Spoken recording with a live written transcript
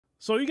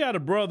So you got a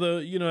brother,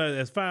 you know,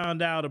 that's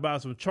found out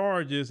about some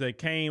charges that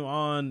came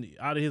on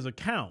out of his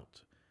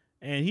account.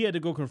 And he had to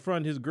go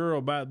confront his girl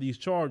about these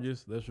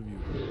charges. Let's review.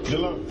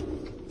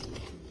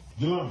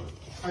 Yolanda,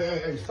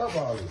 hey, stop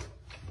all this.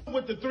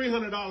 With the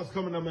 $300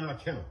 coming out my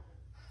account.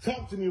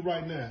 Talk to me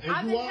right now. And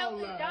I've been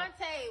helping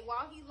Dante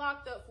while he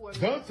locked up for me.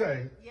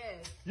 Dante?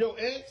 Yes. Your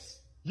ex?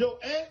 Your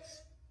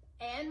ex?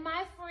 And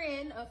my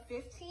friend of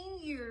 15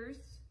 years.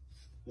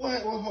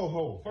 What? Well,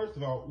 ho. First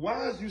of all,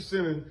 why is you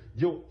sending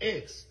your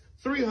ex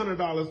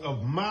 $300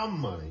 of my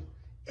money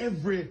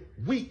every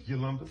week,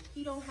 Yolanda?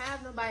 He don't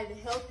have nobody to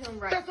help him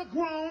right. That's a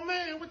grown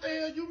man. What the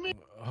hell you mean?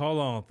 Hold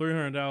on,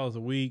 $300 a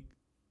week,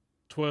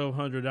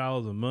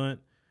 $1,200 a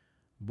month.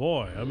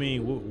 Boy, I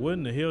mean, what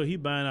in the hell he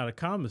buying out of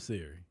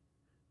commissary?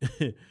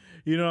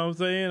 You know what I'm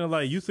saying?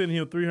 Like, you sending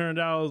him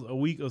 $300 a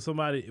week of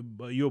somebody,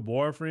 your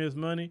boyfriend's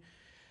money.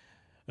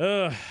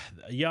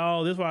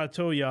 Y'all, this is why I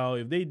told y'all,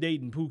 if they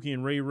dating Pookie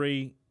and Ray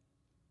Ray,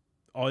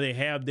 or they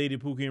have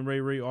dated Pookie and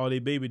Ray Ray, or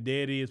their baby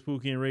daddy is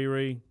Pookie and Ray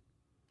Ray,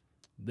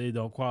 they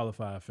don't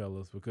qualify,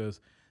 fellas,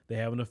 because they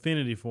have an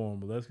affinity for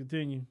him. But let's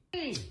continue.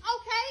 Okay, and I'm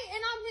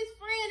his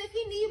friend. If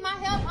he needs my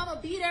help, I'm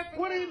gonna be there for him.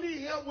 What do you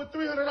need help with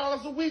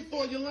 $300 a week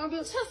for, Yolanda?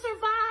 To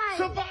survive.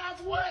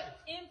 Survive what?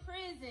 In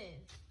prison.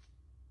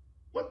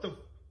 What the?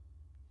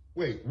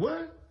 Wait,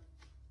 what?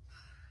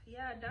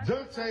 Yeah,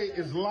 Dante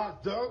is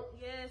locked up?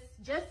 Yes,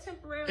 just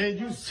temporarily. And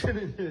you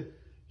sitting there,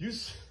 you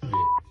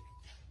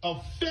a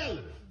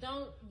felon.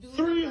 Don't do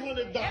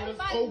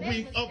 $300 a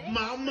week of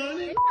my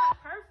money? It's not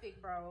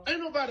perfect, bro. Ain't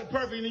nobody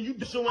perfect, and you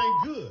so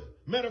ain't good.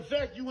 Matter of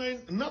fact, you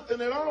ain't nothing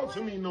at all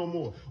to me no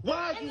more.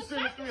 Why are you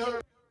sending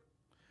 $300?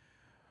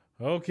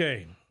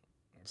 Okay,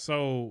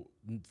 so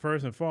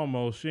first and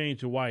foremost, she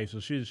ain't your wife, so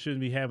she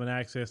shouldn't be having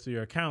access to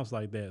your accounts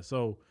like that.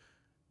 So,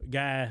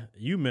 guy,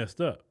 you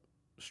messed up,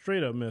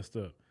 straight up messed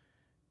up.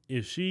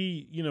 If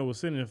she, you know, was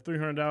sending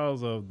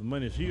 $300 of the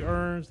money she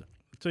earns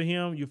to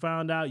him, you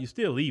found out, you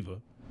still leave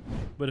her.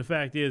 But the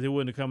fact is, it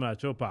wouldn't have come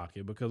out your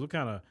pocket, because what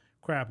kind of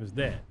crap is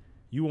that?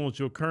 You want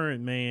your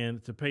current man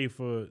to pay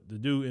for the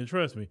dude, and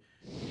trust me,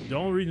 the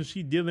only reason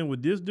she dealing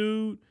with this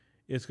dude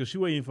is because she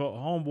waiting for a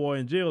homeboy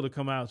in jail to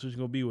come out so she's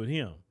gonna be with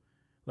him.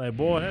 Like,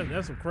 boy,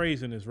 that's some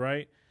craziness,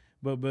 right?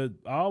 But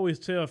I always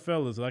tell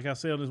fellas, like I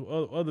said on this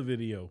other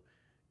video,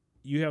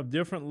 you have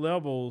different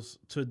levels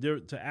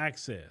to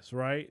access,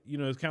 right? You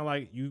know, it's kind of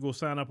like you go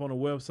sign up on a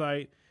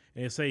website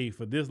and say,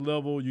 for this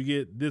level, you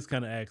get this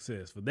kind of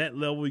access. For that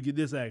level, you get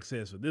this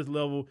access. For this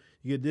level,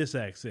 you get this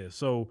access.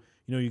 So,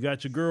 you know, you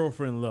got your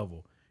girlfriend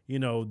level. You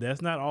know,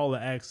 that's not all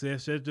the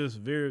access. That's just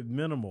very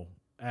minimal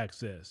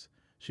access.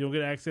 She don't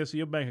get access to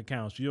your bank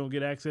accounts. She don't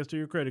get access to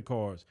your credit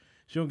cards.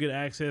 She don't get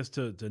access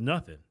to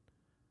nothing.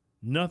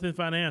 Nothing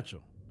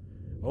financial.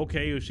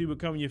 Okay, if she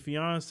become your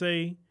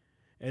fiance,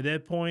 at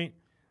that point,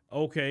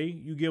 okay,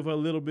 you give her a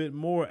little bit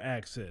more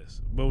access.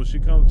 But when she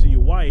comes to your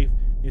wife,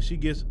 then she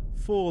gets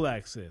full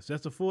access.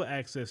 That's a full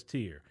access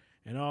tier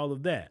and all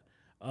of that.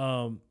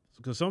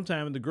 Because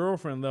sometimes at the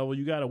girlfriend level,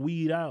 you got to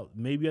weed out.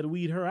 Maybe you got to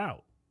weed her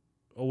out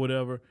or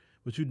whatever,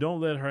 but you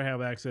don't let her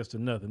have access to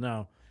nothing.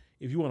 Now,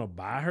 if you want to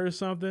buy her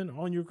something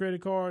on your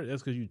credit card,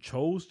 that's because you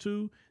chose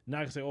to.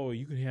 Not say, oh,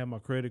 you can have my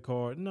credit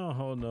card. No.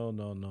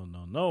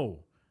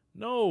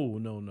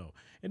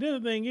 And then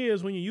the thing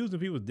is, when you're using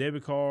people's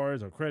debit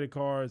cards or credit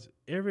cards,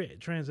 every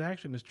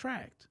transaction is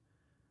tracked.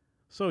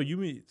 So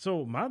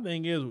my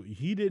thing is,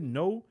 he didn't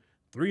know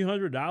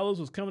 $300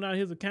 was coming out of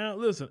his account.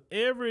 Listen,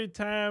 every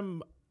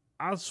time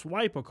I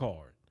swipe a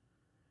card,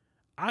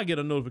 I get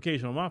a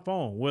notification on my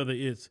phone, whether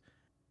it's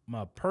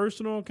my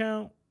personal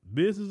account,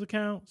 business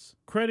accounts,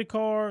 credit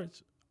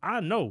cards. I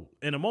know.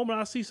 And the moment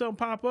I see something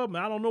pop up and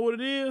I don't know what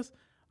it is,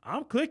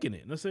 I'm clicking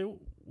it. And I say,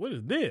 what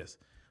is this?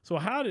 So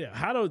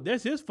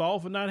that's his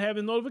fault for not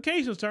having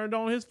notifications turned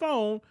on his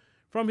phone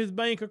from his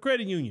bank or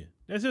credit union.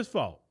 That's his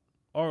fault.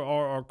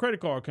 Or credit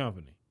card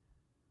company.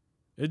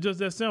 It's just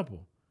that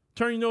simple.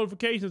 Turn your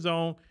notifications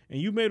on and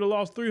you may have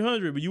lost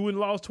 300, but you wouldn't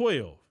lost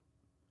 12.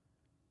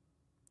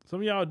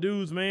 Some of y'all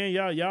dudes, man,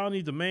 y'all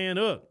need to man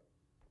up.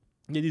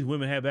 Yeah, these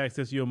women have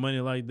access to your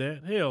money like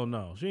that. Hell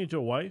no. She ain't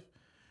your wife.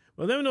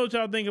 But let me know what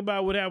y'all think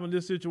about what happened in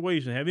this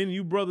situation. Have any of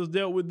you brothers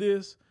dealt with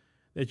this?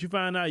 That you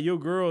find out your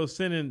girl is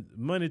sending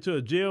money to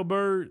a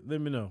jailbird? Let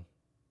me know.